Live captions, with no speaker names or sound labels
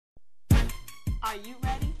Are you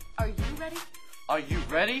ready? Are you ready? Are you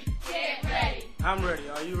ready? Get ready. I'm ready.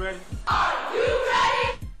 Are you ready? Are you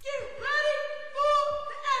ready? Get ready for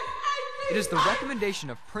the SAT. It is the recommendation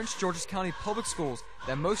of Prince George's County Public Schools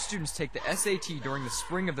that most students take the SAT during the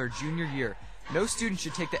spring of their junior year. No student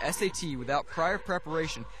should take the SAT without prior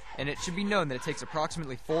preparation, and it should be known that it takes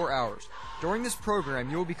approximately 4 hours. During this program,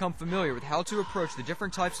 you will become familiar with how to approach the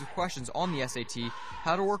different types of questions on the SAT,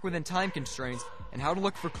 how to work within time constraints, and how to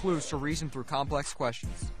look for clues to reason through complex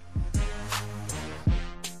questions.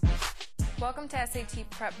 Welcome to SAT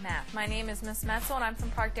Prep Math. My name is Ms. Metzel and I'm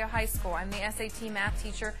from Parkdale High School. I'm the SAT math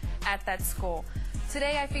teacher at that school.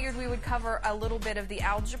 Today I figured we would cover a little bit of the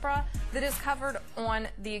algebra that is covered on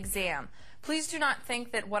the exam. Please do not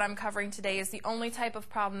think that what I'm covering today is the only type of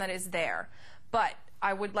problem that is there. But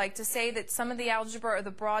I would like to say that some of the algebra, or the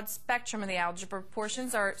broad spectrum of the algebra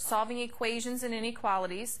portions, are solving equations and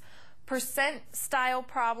inequalities, percent style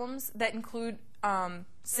problems that include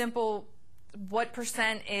simple what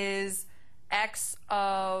percent is X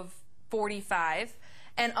of 45,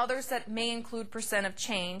 and others that may include percent of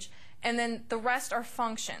change, and then the rest are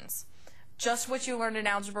functions, just what you learned in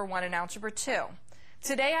Algebra 1 and Algebra 2.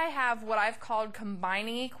 Today I have what I've called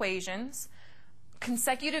combining equations,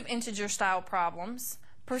 consecutive integer style problems,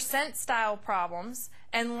 percent style problems,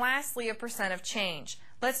 and lastly a percent of change.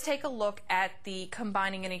 Let's take a look at the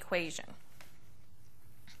combining an equation.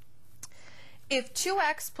 If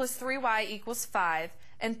 2x plus 3y equals 5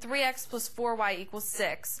 and 3x plus 4y equals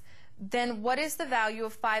 6, then what is the value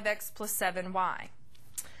of 5x plus 7y?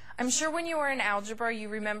 I'm sure when you were in algebra you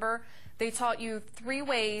remember they taught you 3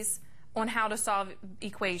 ways on how to solve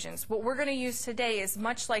equations. What we're going to use today is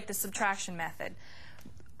much like the subtraction method.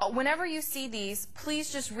 Whenever you see these,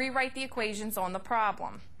 please just rewrite the equations on the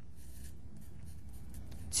problem.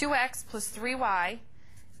 2x plus 3y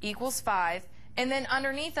equals 5, and then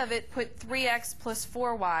underneath of it put 3x plus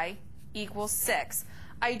 4y equals 6.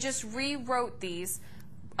 I just rewrote these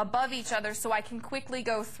above each other so I can quickly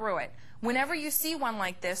go through it. Whenever you see one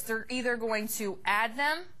like this, they're either going to add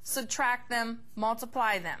them, subtract them,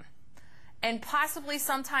 multiply them, and possibly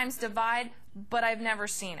sometimes divide, but I've never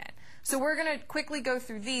seen it. So we're going to quickly go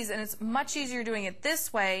through these, and it's much easier doing it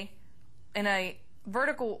this way in a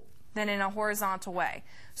vertical than in a horizontal way.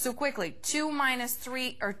 So quickly, 2 minus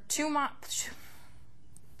 3, or 2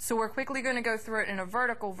 so we're quickly going to go through it in a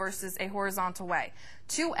vertical versus a horizontal way.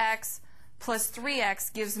 2x plus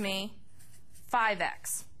 3x gives me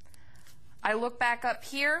 5x. I look back up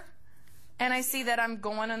here, and I see that I'm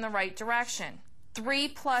going in the right direction. 3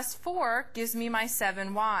 plus 4 gives me my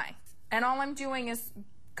 7y. And all I'm doing is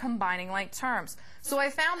combining like terms. So I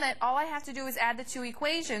found that all I have to do is add the two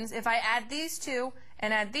equations. If I add these two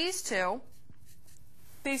and add these two,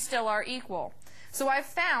 they still are equal. So I've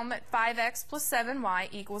found that 5x plus 7y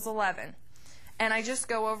equals 11. And I just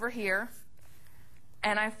go over here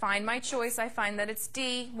and I find my choice. I find that it's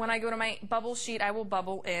D. When I go to my bubble sheet, I will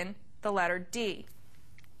bubble in the letter D.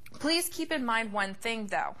 Please keep in mind one thing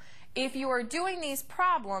though. If you are doing these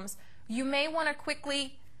problems, you may want to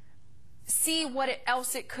quickly see what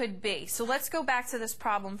else it could be. So let's go back to this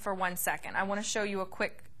problem for 1 second. I want to show you a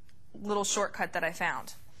quick little shortcut that I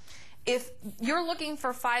found. If you're looking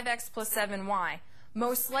for 5x plus 7y,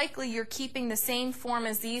 most likely you're keeping the same form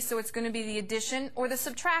as these, so it's going to be the addition or the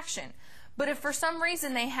subtraction. But if for some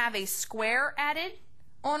reason they have a square added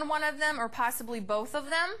on one of them, or possibly both of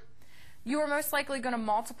them, you are most likely going to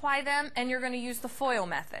multiply them, and you're going to use the FOIL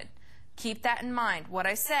method. Keep that in mind. What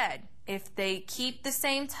I said, if they keep the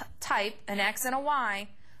same type, an x and a y,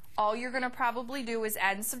 all you're going to probably do is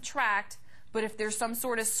add and subtract, but if there's some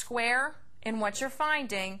sort of square in what you're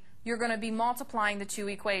finding, you're going to be multiplying the two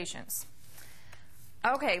equations.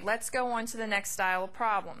 Okay, let's go on to the next style of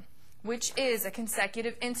problem, which is a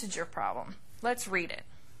consecutive integer problem. Let's read it.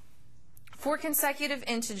 4 consecutive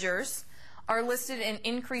integers are listed in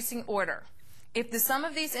increasing order. If the sum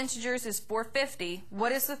of these integers is 450,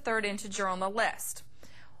 what is the third integer on the list?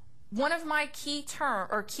 One of my key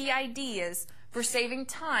ideas for saving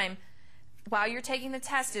time while you're taking the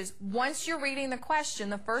test is, once you're reading the question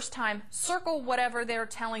the first time, circle whatever they're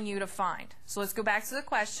telling you to find. So let's go back to the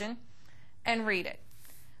question and read it.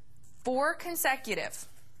 4 consecutive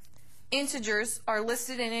integers are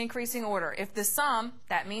listed in increasing order. If the sum,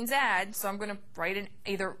 that means add, so I'm going to write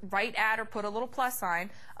either write add or put a little plus sign,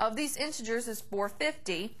 of these integers is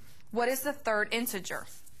 450, what is the third integer?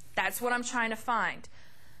 That's what I'm trying to find.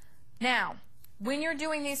 Now, when you're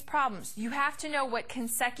doing these problems, you have to know what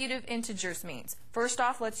consecutive integers means. First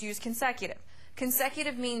off, let's use consecutive.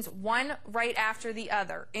 Consecutive means one right after the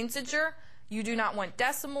other. Integer, you do not want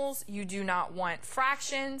decimals, you do not want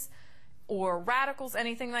fractions, or radicals,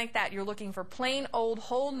 anything like that. You're looking for plain old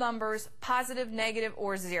whole numbers, positive, negative,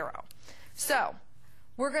 or zero. So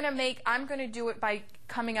I'm going to do it by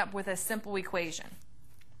coming up with a simple equation.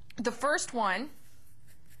 The first one,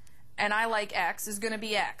 and I like x, is going to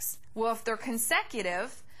be x. Well, if they're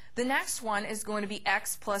consecutive, the next one is going to be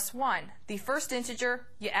x plus 1. The first integer,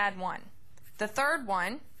 you add 1. The third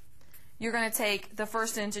one, you're going to take the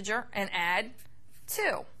first integer and add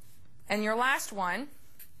 2. And your last one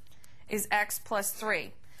is x plus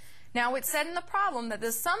 3. Now, it said in the problem that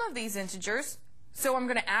the sum of these integers, so I'm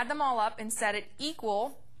going to add them all up and set it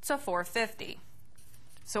equal to 450.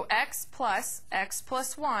 So x plus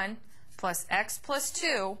 1 plus x plus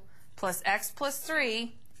 2 plus x plus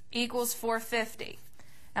 3 equals 450.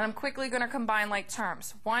 And I'm quickly going to combine like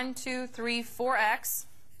terms. 1, 2, 3, 4x.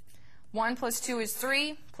 1 plus 2 is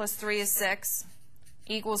 3, plus 3 is 6,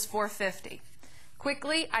 equals 450.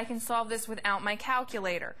 Quickly, I can solve this without my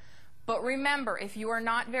calculator. But remember, if you are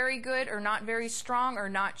not very good or not very strong or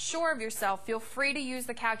not sure of yourself, feel free to use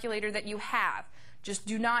the calculator that you have. Just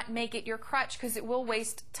do not make it your crutch because it will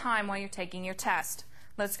waste time while you're taking your test.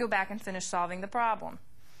 Let's go back and finish solving the problem.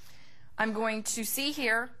 I'm going to see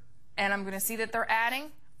here, and I'm going to see that they're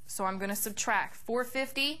adding, so I'm going to subtract.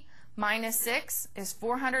 450 minus 6 is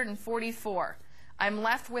 444. I'm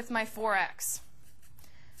left with my 4x.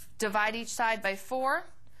 Divide each side by 4.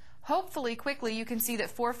 Hopefully, quickly, you can see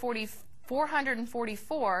that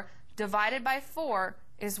 444 divided by 4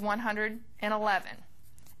 is 111.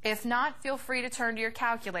 If not, feel free to turn to your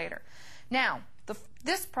calculator. Now,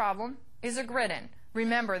 this problem is a grid-in.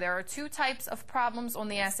 Remember, there are two types of problems on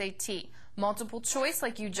the SAT. Multiple choice,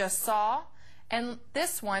 like you just saw, and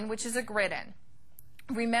this one, which is a grid-in.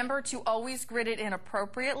 Remember to always grid it in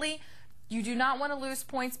appropriately. You do not want to lose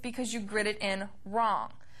points because you grid it in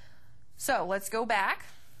wrong. So let's go back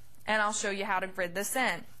and I'll show you how to grid this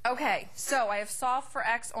in. Okay, so I have solved for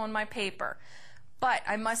x on my paper, but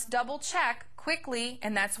I must double check quickly,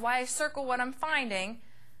 and that's why I circle what I'm finding.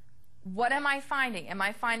 What am I finding? Am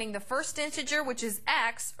I finding the first integer, which is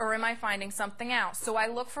x, or am I finding something else? So I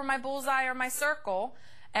look for my bullseye or my circle,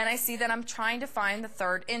 and I see that I'm trying to find the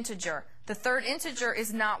third integer. The third integer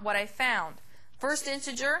is not what I found. First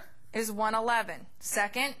integer is 111.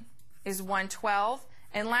 Second is 112.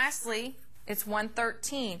 And lastly, it's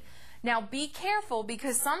 113. Now be careful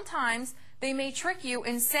because sometimes they may trick you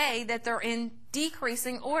and say that they're in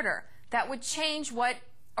decreasing order. That would change what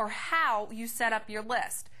or how you set up your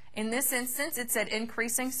list. In this instance, it said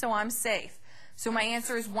increasing, so I'm safe. So my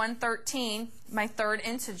answer is 113, my third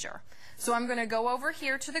integer. So I'm going to go over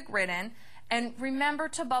here to the grid-in, and remember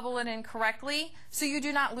to bubble it in correctly so you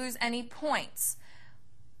do not lose any points.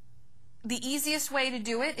 The easiest way to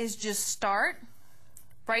do it is just start,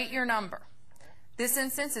 write your number. This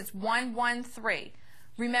instance, it's 113.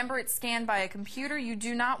 Remember, it's scanned by a computer. You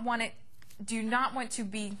do not want to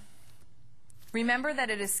be. Remember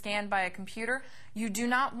that it is scanned by a computer. You do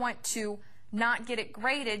not want to not get it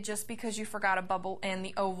graded just because you forgot to bubble in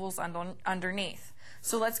the ovals underneath.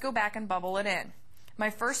 So let's go back and bubble it in. My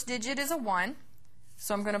first digit is a 1,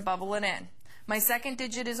 so I'm going to bubble it in. My second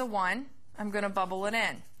digit is a 1. I'm going to bubble it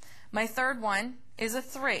in. My third one is a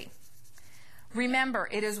 3. Remember,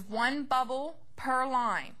 it is one bubble per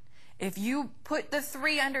line. If you put the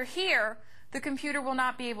 3 under here, the computer will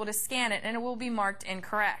not be able to scan it and it will be marked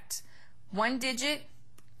incorrect. One digit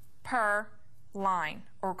per line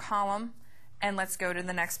or column, and let's go to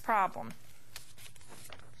the next problem.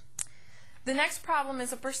 The next problem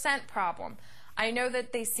is a percent problem. I know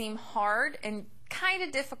that they seem hard and kind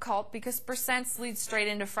of difficult because percents lead straight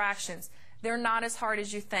into fractions. They're not as hard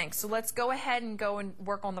as you think. So let's go ahead and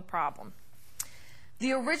work on the problem.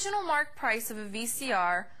 The original marked price of a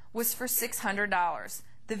VCR was for $600.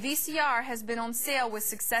 The VCR has been on sale with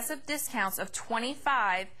successive discounts of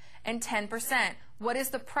 25% and 10%. What is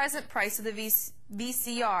the present price of the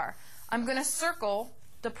VCR? I'm going to circle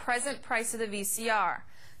the present price of the VCR.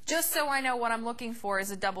 Just so I know what I'm looking for is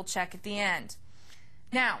a double check at the end.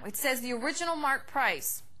 Now, it says the original marked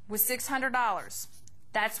price was $600.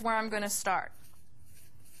 That's where I'm going to start.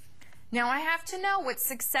 Now, I have to know what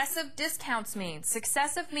successive discounts means.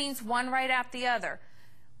 Successive means one right after the other.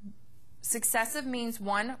 Successive means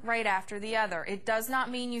one right after the other. It does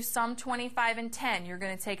not mean you sum 25 and 10. You're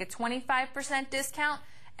going to take a 25% discount,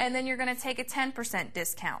 and then you're going to take a 10%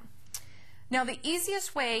 discount. Now, the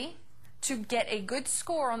easiest way to get a good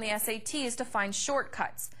score on the SAT is to find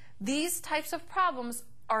shortcuts. These types of problems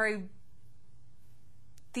are a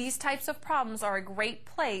great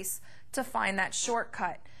place to find that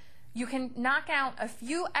shortcut. You can knock out a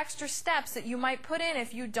few extra steps that you might put in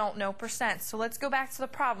if you don't know percent. So let's go back to the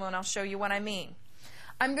problem and I'll show you what I mean.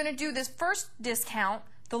 I'm going to do this first discount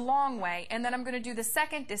the long way, and then I'm going to do the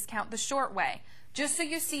second discount the short way, just so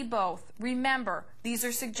you see both. Remember, these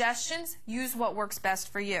are suggestions. Use what works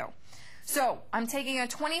best for you. So I'm taking a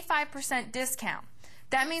 25% discount.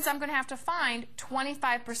 That means I'm going to have to find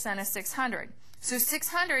 25% of 600. So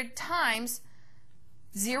 600 times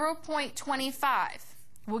 0.25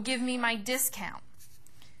 will give me my discount.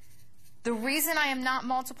 The reason I am not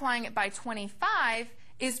multiplying it by 25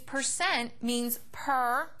 is percent means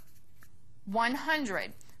per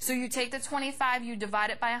 100. So you take the 25, you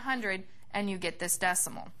divide it by 100, and you get this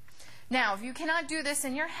decimal. Now, if you cannot do this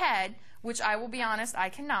in your head, which I will be honest, I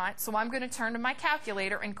cannot, so I'm going to turn to my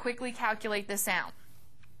calculator and quickly calculate this out.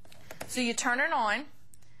 So you turn it on,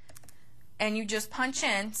 and you just punch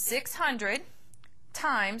in 600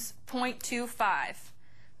 times 0.25.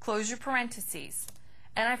 Close your parentheses.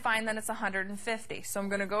 And I find that it's 150. So I'm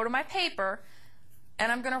going to go to my paper,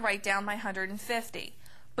 and I'm going to write down my 150.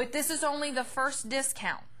 But this is only the first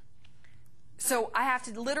discount. So I have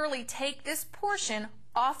to literally take this portion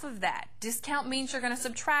off of that. Discount means you're going to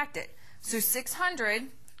subtract it. So 600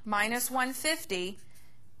 minus 150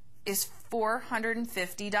 is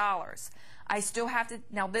 $450. I still have to,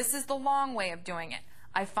 now this is the long way of doing it.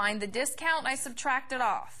 I find the discount, I subtract it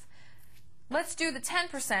off. Let's do the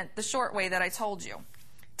 10%, the short way that I told you.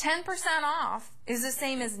 10% off is the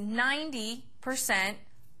same as 90%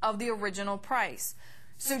 of the original price.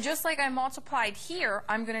 So just like I multiplied here,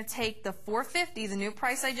 I'm going to take the 450, the new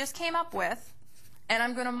price I just came up with, and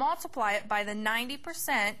I'm going to multiply it by the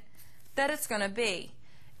 90% that it's going to be.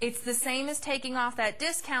 It's the same as taking off that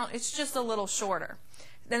discount, it's just a little shorter.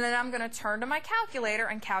 And then I'm going to turn to my calculator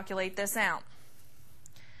and calculate this out.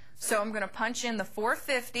 So I'm going to punch in the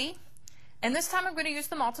 450, and this time I'm going to use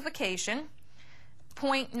the multiplication,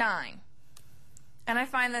 0.9. And I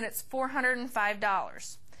find that it's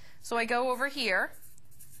 $405. So I go over here,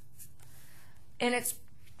 and it's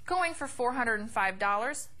going for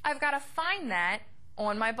 $405. I've got to find that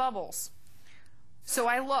on my bubbles. So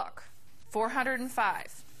I look,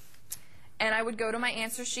 405. And I would go to my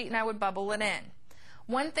answer sheet and I would bubble it in.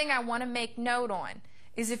 One thing I want to make note on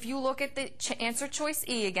is if you look at the answer choice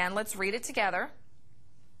E again, let's read it together,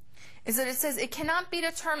 is that it says it cannot be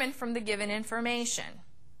determined from the given information.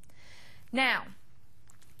 Now,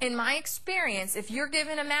 in my experience, if you're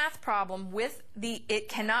given a math problem with the it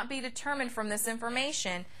cannot be determined from this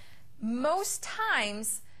information, most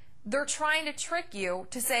times they're trying to trick you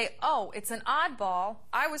to say, oh, it's an oddball.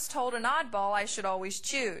 I was told an oddball I should always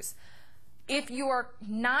choose. If you are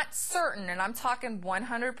not certain, and I'm talking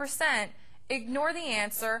 100%, ignore the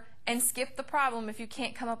answer and skip the problem if you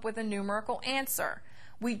can't come up with a numerical answer.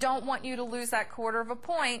 We don't want you to lose that quarter of a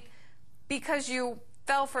point because you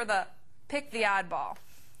fell for the pick the oddball.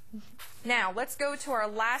 Now, let's go to our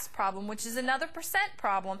last problem, which is another percent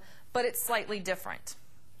problem, but it's slightly different.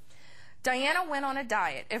 Diana went on a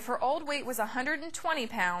diet. If her old weight was 120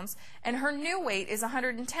 pounds and her new weight is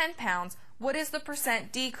 110 pounds, what is the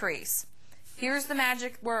percent decrease? Here's the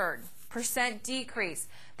magic word, percent decrease.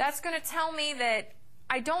 That's going to tell me that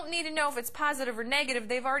I don't need to know if it's positive or negative.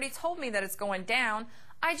 They've already told me that it's going down.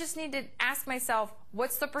 I just need to ask myself,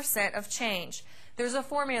 what's the percent of change? There's a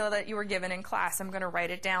formula that you were given in class. I'm going to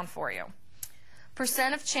write it down for you.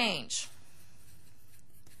 Percent of change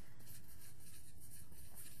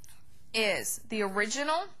is the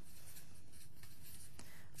original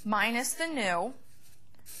minus the new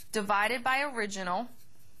divided by original,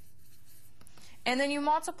 and then you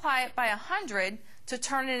multiply it by 100 to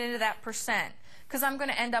turn it into that percent, because I'm going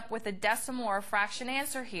to end up with a decimal or a fraction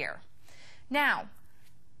answer here. Now,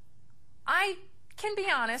 I can be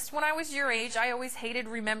honest, when I was your age, I always hated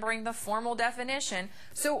remembering the formal definition,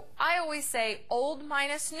 so I always say old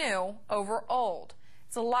minus new over old.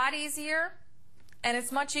 It's a lot easier, and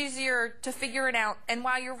it's much easier to figure it out, and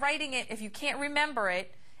while you're writing it, if you can't remember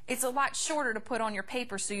it, it's a lot shorter to put on your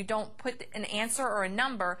paper so you don't put an answer or a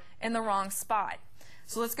number in the wrong spot.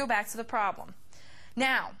 So let's go back to the problem.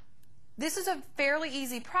 Now, this is a fairly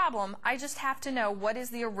easy problem. I just have to know what is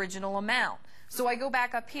the original amount. So I go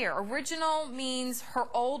back up here. Original means her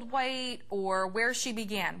old weight or where she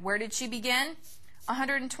began. Where did she begin?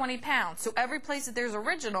 120 pounds. So every place that there's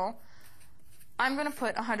original, I'm going to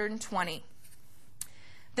put 120.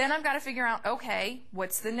 Then I've got to figure out, okay,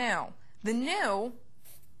 what's the new? The new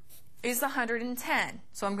is 110,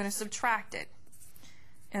 so I'm going to subtract it.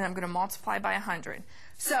 And I'm going to multiply by 100.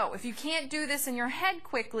 So if you can't do this in your head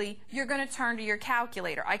quickly, you're going to turn to your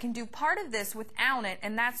calculator. I can do part of this without it,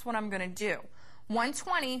 and that's what I'm going to do.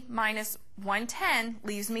 120 minus 110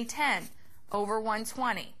 leaves me 10 over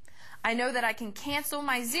 120. I know that I can cancel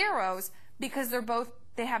my zeros because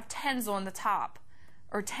they have tens on the top.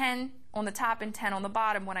 or 10 on the top and 10 on the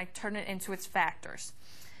bottom when I turn it into its factors.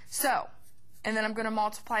 So, and then I'm going to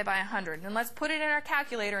multiply by 100. And let's put it in our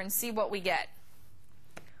calculator and see what we get.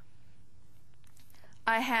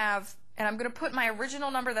 And I'm going to put my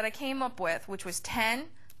original number that I came up with, which was 10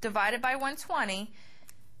 divided by 120,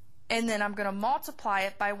 and then I'm going to multiply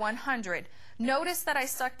it by 100. Notice that I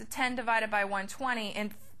stuck the 10 divided by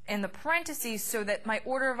 120 in the parentheses so that my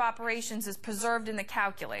order of operations is preserved in the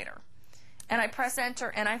calculator. And I press enter,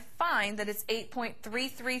 and I find that it's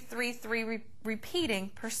 8.3333 repeating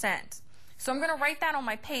percent. So I'm going to write that on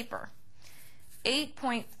my paper.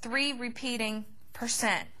 8.3 repeating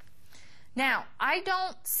percent. Now, I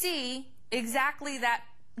don't see exactly that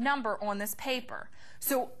number on this paper,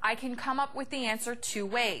 so I can come up with the answer two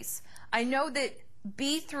ways. I know that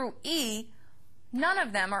B through E, none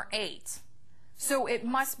of them are 8, so it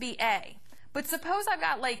must be A. But suppose I've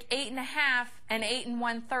got like 8.5 and 8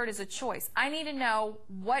 1/3 as a choice. I need to know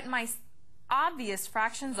what my obvious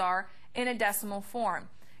fractions are in a decimal form.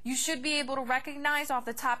 You should be able to recognize off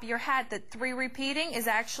the top of your head that 3 repeating is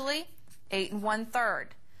actually 8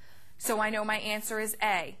 1/3. So I know my answer is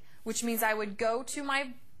A, which means I would go to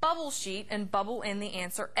my bubble sheet and bubble in the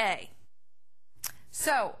answer A.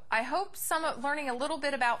 So I hope learning a little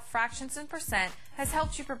bit about fractions and percent has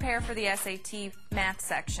helped you prepare for the SAT math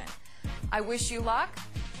section. I wish you luck,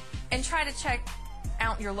 and try to check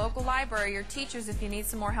out your local library or teachers if you need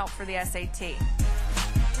some more help for the SAT.